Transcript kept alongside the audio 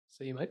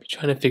So you might be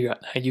trying to figure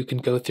out how you can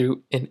go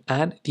through and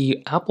add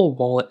the Apple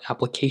Wallet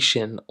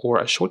application or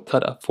a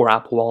shortcut for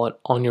Apple Wallet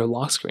on your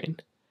lock screen.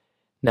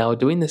 Now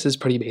doing this is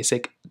pretty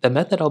basic. The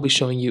method I'll be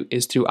showing you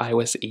is through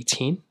iOS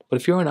 18, but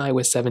if you're on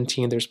iOS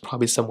 17, there's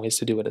probably some ways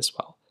to do it as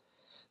well.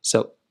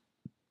 So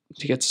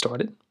to get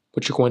started,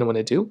 what you're going to want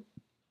to do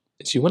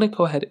is you want to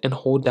go ahead and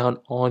hold down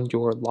on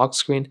your lock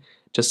screen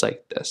just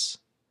like this.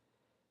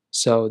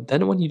 So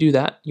then when you do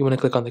that, you want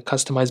to click on the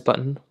customize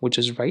button, which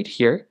is right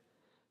here.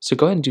 So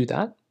go ahead and do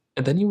that.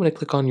 And then you want to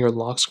click on your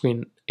lock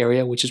screen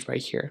area, which is right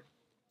here.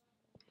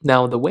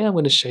 Now, the way I'm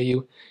going to show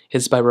you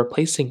is by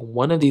replacing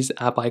one of these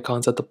app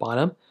icons at the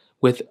bottom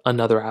with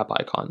another app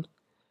icon.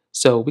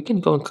 So we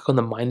can go and click on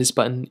the minus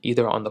button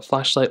either on the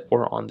flashlight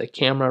or on the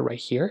camera right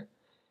here.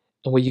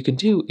 And what you can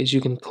do is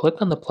you can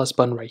click on the plus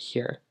button right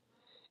here.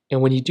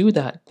 And when you do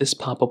that, this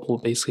pop-up will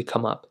basically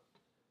come up.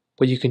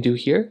 What you can do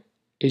here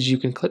is you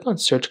can click on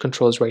search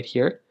controls right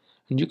here,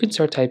 and you can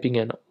start typing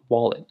in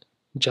wallet,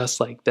 just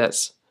like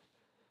this.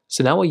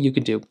 So now what you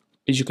can do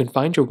is you can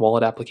find your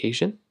wallet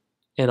application,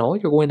 and all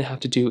you're going to have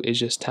to do is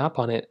just tap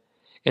on it,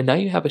 and now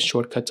you have a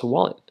shortcut to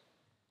wallet.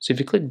 So if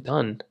you click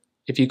done,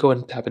 if you go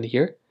and tap into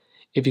here,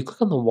 if you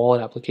click on the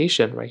wallet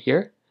application right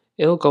here,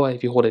 it'll go,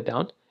 if you hold it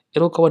down,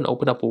 it'll go and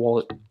open up a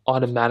wallet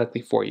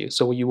automatically for you.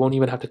 So you won't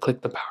even have to click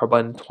the power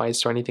button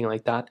twice or anything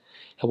like that.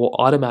 It will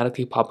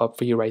automatically pop up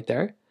for you right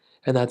there,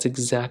 and that's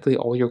exactly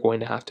all you're going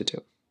to have to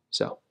do.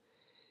 So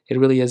it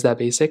really is that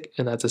basic,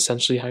 and that's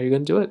essentially how you're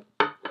going to do it.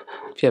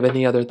 If you have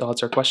any other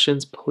thoughts or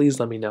questions, please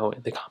let me know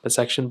in the comment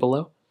section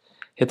below.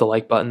 Hit the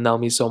like button, that'll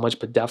mean so much,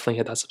 but definitely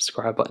hit that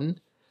subscribe button.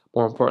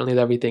 More importantly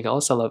than everything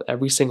else, I love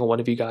every single one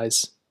of you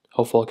guys.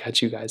 Hopefully I'll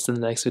catch you guys in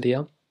the next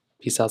video.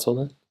 Peace out till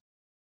then.